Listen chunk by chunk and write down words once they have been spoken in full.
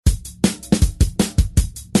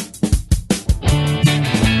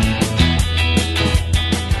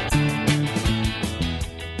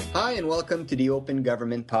welcome to the Open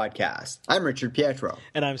Government Podcast. I'm Richard Pietro.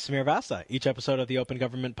 And I'm Samir Vasa. Each episode of the Open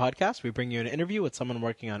Government Podcast, we bring you an interview with someone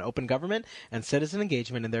working on open government and citizen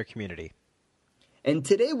engagement in their community. And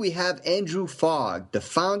today we have Andrew Fogg, the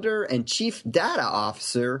founder and chief data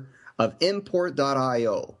officer of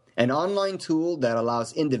Import.io, an online tool that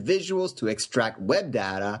allows individuals to extract web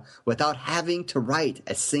data without having to write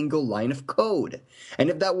a single line of code. And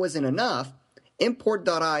if that wasn't enough,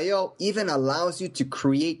 Import.io even allows you to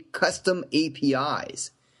create custom APIs.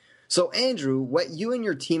 So Andrew, what you and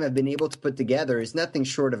your team have been able to put together is nothing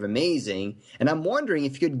short of amazing, and I'm wondering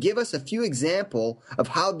if you could give us a few examples of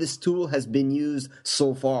how this tool has been used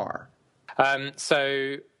so far.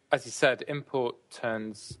 So, as you said, Import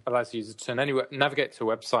allows users to navigate to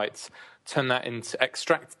a website,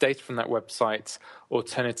 extract data from that website, or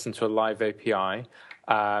turn it into a live API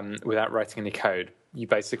without writing any code. You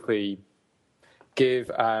basically give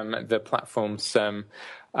the platform some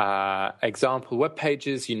example web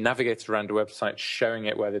pages. You navigate around a website showing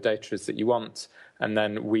it where the data is that you want, and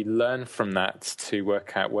then we learn from that to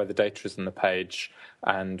work out where the data is on the page,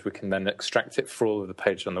 and we can then extract it for all of the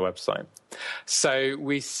pages on the website. So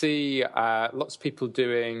we see lots of people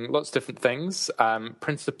doing lots of different things,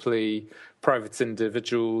 principally private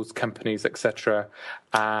individuals, companies, etc.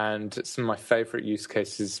 And some of my favourite use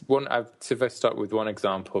cases, if I start with one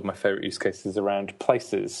example of my favourite use cases around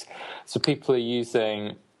places. So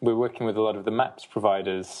we're working with a lot of the maps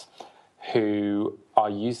providers who are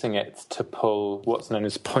using it to pull what's known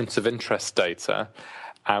as points of interest data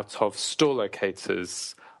out of store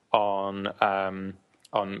locators on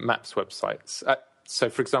maps websites. So,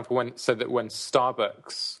 for example, when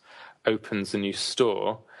Starbucks opens a new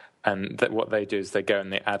store, and what they do is they go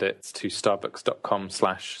and they add it to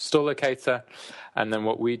starbucks.com/store locator, and then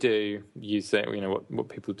what we do what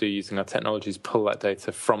people do using our technology is pull that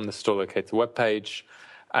data from the store locator webpage,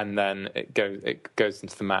 and then it goes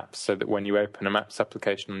into the maps, so that when you open a maps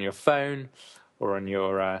application on your phone or on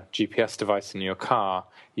your GPS device in your car,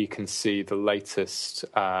 you can see the latest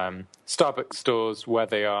Starbucks stores, where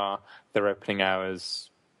they are, their opening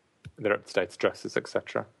hours, their up-to-date addresses,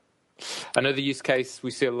 etc. Another use case, we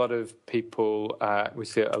see a lot of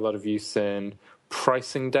use in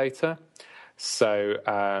pricing data. So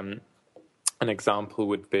an example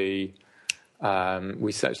would be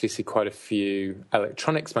we actually see quite a few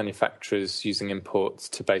electronics manufacturers using imports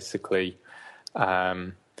to basically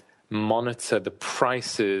monitor the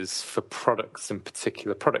prices for products in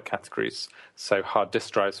particular product categories. So hard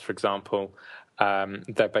disk drives, for example,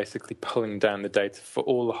 they're basically pulling down the data for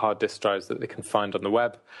all the hard disk drives that they can find on the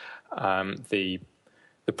web, the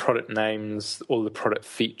product names, all the product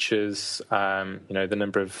features, the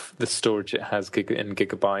number of the storage it has in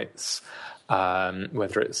gigabytes,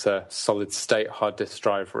 whether it's a solid state hard disk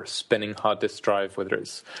drive or a spinning hard disk drive, whether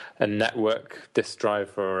it's a network disk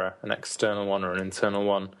drive or an external one or an internal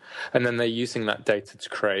one. And then they're using that data to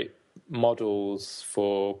create models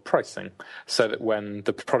for pricing, so that when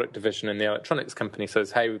the product division in the electronics company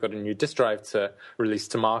says, hey, we've got a new disk drive to release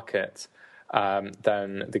to market,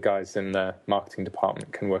 then the guys in the marketing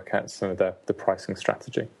department can work out some of the pricing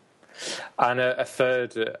strategy. And a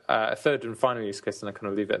third and final use case, and I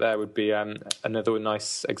kind of leave it there, would be another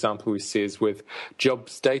nice example we see is with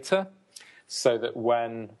jobs data. So that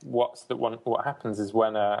what happens is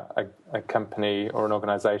when a company or an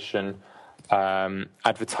organisation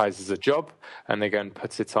advertises a job, and they go and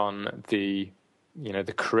put it on the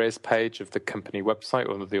careers page of the company website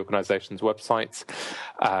or the organisation's website,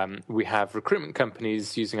 we have recruitment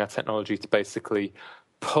companies using our technology to basically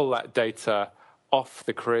pull that data off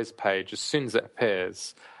the careers page as soon as it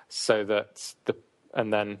appears, so that the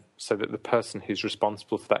person who's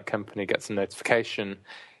responsible for that company gets a notification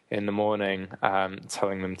in the morning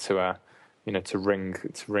telling them to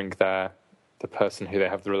ring the person who they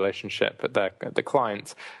have the relationship at the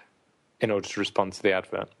client, in order to respond to the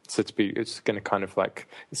advert. So it's going to kind of like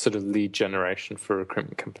sort of lead generation for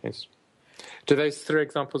recruitment companies. Do those three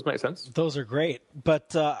examples make sense? Those are great.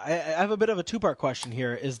 But I have a bit of a two-part question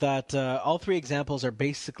here, is that all three examples are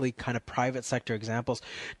basically kind of private sector examples.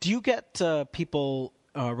 Do you get people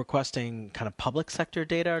requesting kind of public sector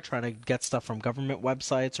data, or trying to get stuff from government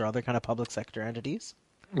websites or other kind of public sector entities?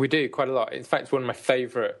 We do quite a lot. In fact, one of my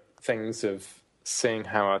favorite things of seeing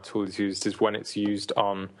how our tool is used is when it's used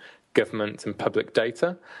on government and public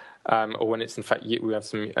data, or when it's, in fact, we have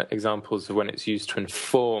some examples of when it's used to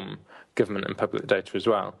inform government and public data as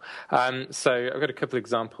well. So I've got a couple of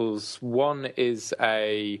examples. One is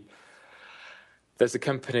there's a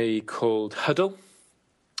company called Huddle,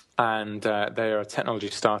 and they are a technology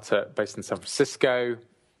startup based in San Francisco,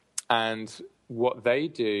 and what they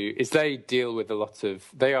do is they deal with a lot of.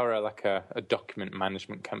 They are like a document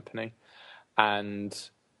management company, and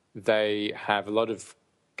they have a lot of.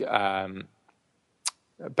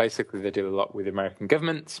 Basically, they deal a lot with the American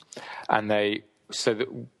government, and the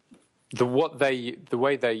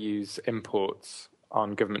way they use imports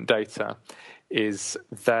on government data is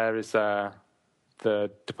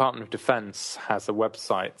the Department of Defense has a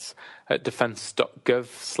website at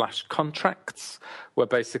defense.gov/contracts, where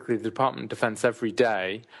basically the Department of Defense every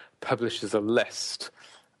day publishes a list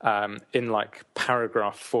in like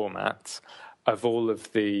paragraph format of all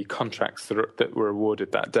of the contracts that were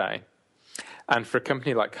awarded that day. And for a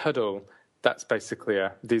company like Huddle, that's basically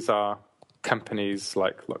these are companies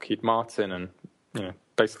like Lockheed Martin and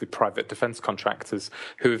basically private defense contractors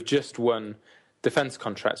who have just won defense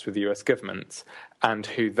contracts with the US government and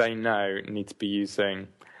who they know need to be using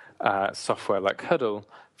software like Huddle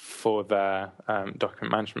for their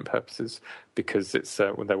document management purposes because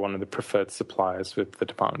they're one of the preferred suppliers with the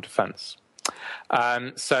Department of Defense.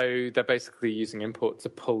 So they're basically using import to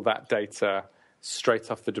pull that data straight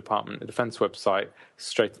off the Department of Defense website,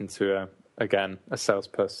 straight into a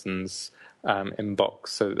salesperson's inbox,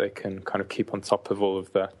 so that they can kind of keep on top of all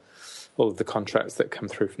of the contracts that come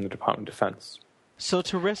through from the Department of Defense. So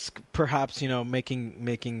to risk perhaps,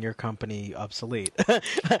 making your company obsolete,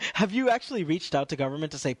 have you actually reached out to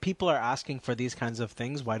government to say people are asking for these kinds of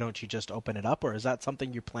things? Why don't you just open it up? Or is that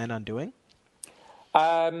something you plan on doing?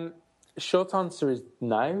 Short answer is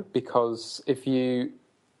no, because I think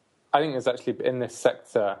there's actually in this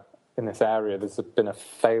sector, in this area, there's been a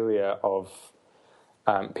failure of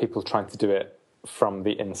people trying to do it from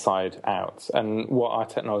the inside out. And what our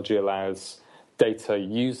technology allows data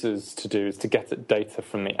users to do is to get at data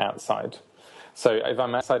from the outside. So if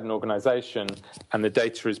I'm outside an organization and the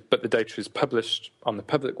data is published on the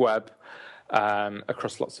public web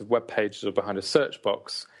across lots of web pages or behind a search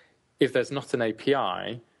box, if there's not an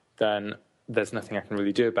API, then there's nothing I can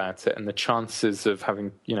really do about it. And the chances of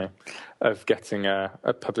of getting a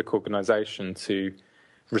public organization to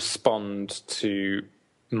respond to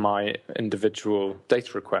my individual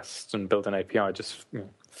data requests and build an API just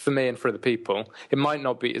for me and for other people, it might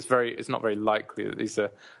not be. It's not very likely that these are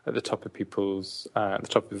at the top of the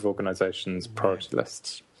top of organizations' priority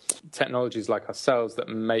lists. Technologies like ourselves that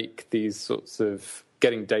make these sorts of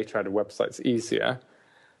getting data out of websites easier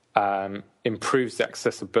improves the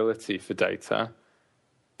accessibility for data,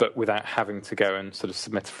 but without having to go and sort of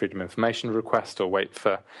submit a Freedom of Information request or wait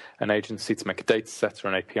for an agency to make a data set or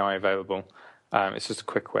an API available. It's just a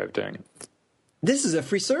quick way of doing it. This is a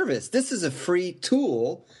free service. This is a free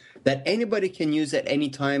tool that anybody can use at any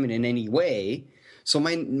time and in any way. So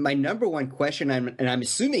my number one question, and I'm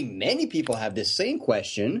assuming many people have this same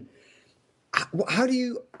question, how do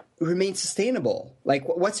you remain sustainable? Like,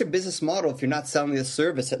 what's your business model if you're not selling this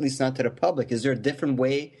service, at least not to the public? Is there a different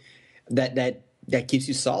way that keeps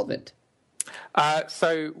you solvent?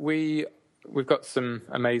 So we've got some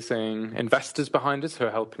amazing investors behind us who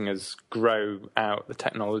are helping us grow out the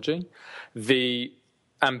technology. The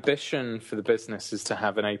ambition for the business is to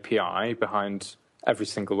have an API behind every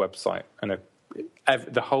single website and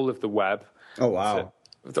the whole of the web. Oh, wow.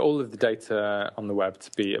 All of the data on the web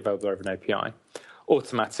to be available over an API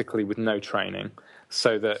automatically with no training,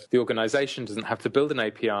 so that the organization doesn't have to build an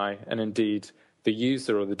API, and indeed the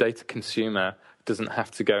user or the data consumer doesn't have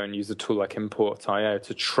to go and use a tool like import.io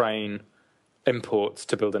to train imports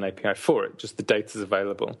to build an API for it. Just the data is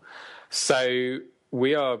available. So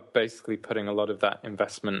we are basically putting a lot of that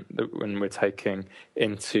investment when we're taking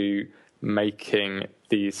into making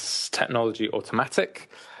these technology automatic.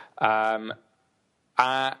 So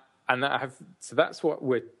that's what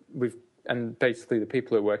we've and basically the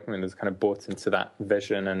people who are working with us kind of bought into that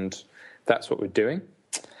vision, and that's what we're doing.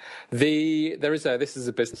 This is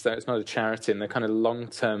a business, though, it's not a charity, and the kind of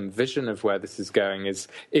long-term vision of where this is going is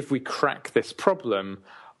if we crack this problem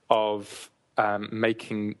of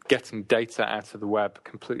getting data out of the web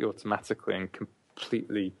completely automatically and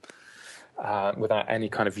completely without any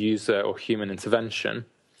kind of user or human intervention,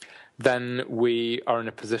 then we are in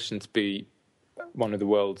a position to be one of the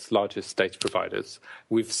world's largest data providers.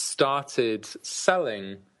 We've started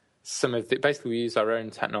selling basically we use our own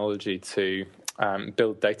technology to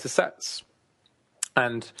build data sets,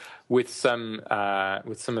 and with some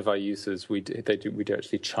of our users, we do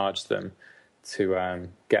actually charge them to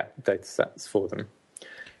get data sets for them,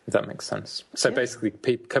 if that makes sense. So basically,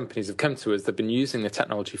 companies have come to us, they've been using the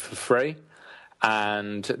technology for free,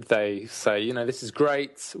 and they say, this is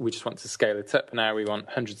great, we just want to scale it up. Now we want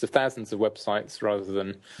hundreds of thousands of websites rather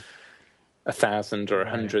than 1,000 or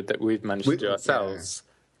 100 that we've managed to do ourselves. Yeah.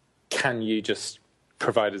 Can you just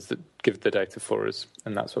providers that give the data for us,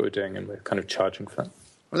 and that's what we're doing, and we're kind of charging for that.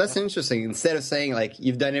 Well, that's interesting. Instead of saying, like,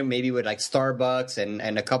 you've done it maybe with, like, Starbucks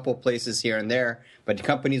and a couple places here and there, but the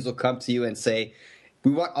companies will come to you and say,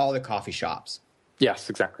 we want all the coffee shops. Yes,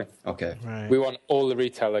 exactly. Okay. Right. We want all the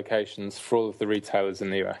retail locations for all of the retailers in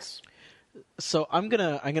the US. So I'm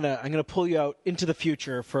gonna pull you out into the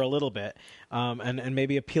future for a little bit, and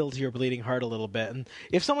maybe appeal to your bleeding heart a little bit. And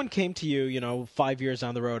if someone came to you, 5 years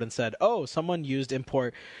down the road and said, "Oh, someone used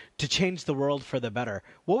Import to change the world for the better,"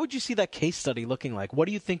 what would you see that case study looking like? What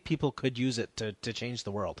do you think people could use it to change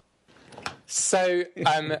the world? So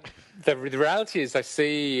the reality is, I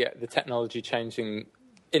see the technology changing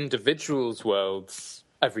individuals' worlds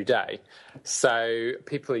every day. So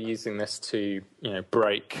people are using this to,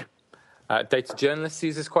 break. Data journalists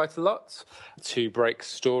use this quite a lot to break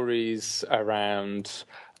stories around.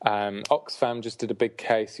 Oxfam just did a big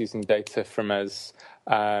case using data from us,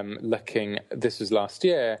 this was last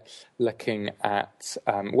year, looking at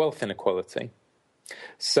wealth inequality.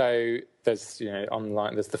 So there's,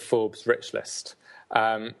 online, there's the Forbes rich list.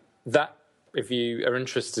 That, if you are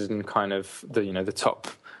interested in kind of the top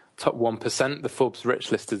 1%, the Forbes rich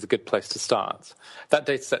list is a good place to start. That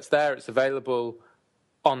data set's there, it's available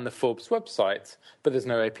on the Forbes website, but there's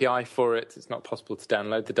no API for it. It's not possible to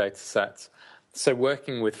download the data set. So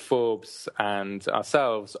working with Forbes and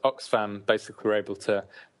ourselves, Oxfam basically were able to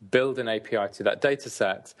build an API to that data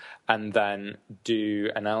set and then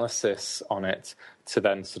do analysis on it to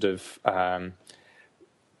then sort of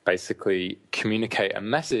basically communicate a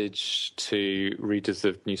message to readers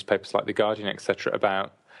of newspapers like The Guardian, etc.,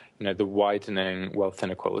 about the widening wealth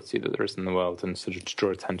inequality that there is in the world, and sort of to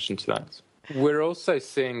draw attention to that. We're also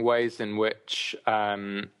seeing ways in which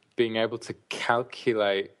being able to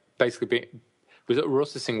calculate, we're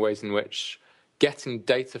also seeing ways in which getting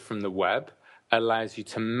data from the web allows you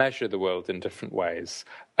to measure the world in different ways,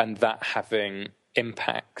 and that having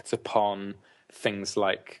impact upon things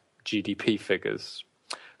like GDP figures.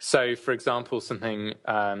 So, for example, something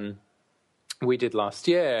we did last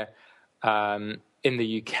year in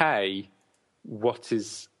the UK,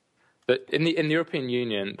 in the European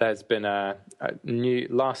Union, there's been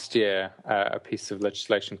last year, a piece of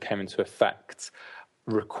legislation came into effect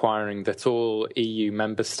requiring that all EU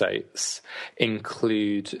member states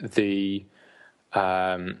include the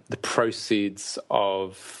proceeds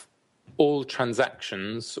of all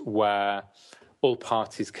transactions where all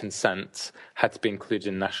parties' consent had to be included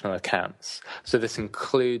in national accounts. So this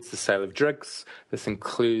includes the sale of drugs, this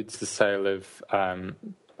includes the sale of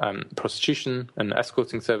prostitution and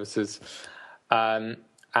escorting services,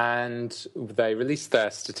 and they released their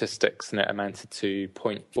statistics, and it amounted to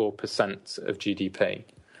 0.4% of GDP.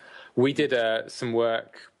 We did some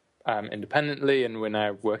work independently, and we're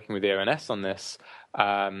now working with the ONS on this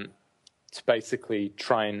to basically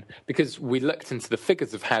try and, because we looked into the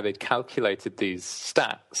figures of how they'd calculated these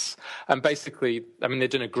stats, and basically, they've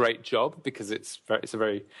done a great job, because these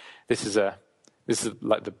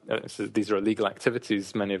are illegal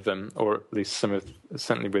activities, many of them, or at least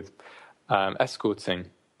certainly with escorting.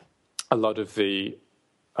 A lot of the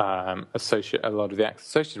acts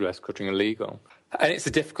associated with escorting are illegal, and it's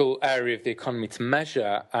a difficult area of the economy to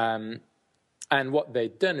measure. And what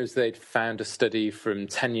they'd done is they'd found a study from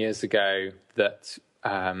 10 years ago that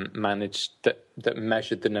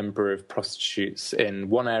measured the number of prostitutes in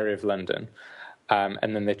one area of London,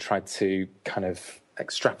 and then they tried to kind of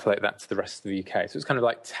extrapolate that to the rest of the UK. So it's kind of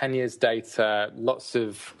like 10 years data, lots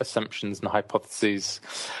of assumptions and hypotheses.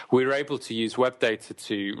 We were able to use web data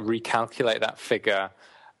to recalculate that figure,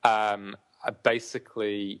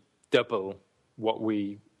 basically double what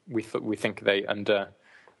we think they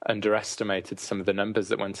underestimated some of the numbers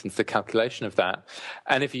that went into the calculation of that.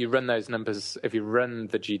 And if you run those numbers, if you run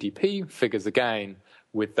the GDP figures again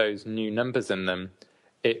with those new numbers in them,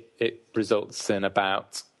 it results in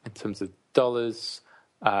about, in terms of dollars,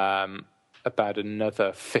 about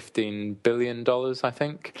another $15 billion, I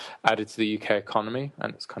think, added to the UK economy.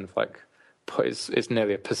 And it's kind of like, it's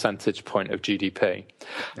nearly a percentage point of GDP.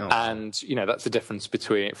 Oh. And, that's the difference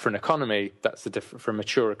between, for an economy, for a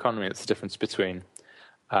mature economy, it's the difference between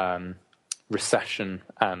recession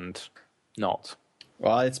and not.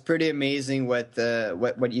 Well, it's pretty amazing what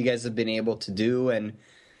you guys have been able to do, and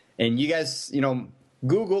you guys,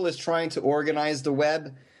 Google is trying to organize the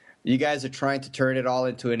web. You guys are trying to turn it all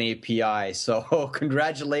into an API. So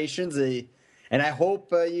congratulations, and I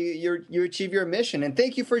hope you achieve your mission. And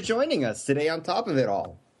thank you for joining us today on Top of It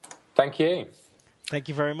All. Thank you. Thank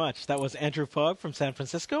you very much. That was Andrew Fogg from San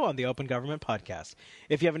Francisco on the Open Government Podcast.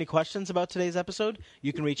 If you have any questions about today's episode,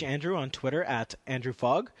 you can reach Andrew on Twitter at Andrew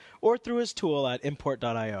Fogg or through his tool at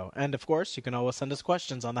import.io. And, of course, you can always send us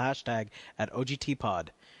questions on the hashtag at OGTPod.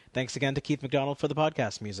 Thanks again to Keith McDonald for the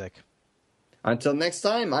podcast music. Until next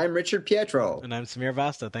time, I'm Richard Pietro. And I'm Samir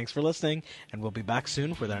Vasta. Thanks for listening, and we'll be back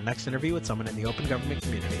soon with our next interview with someone in the open government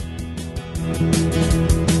community.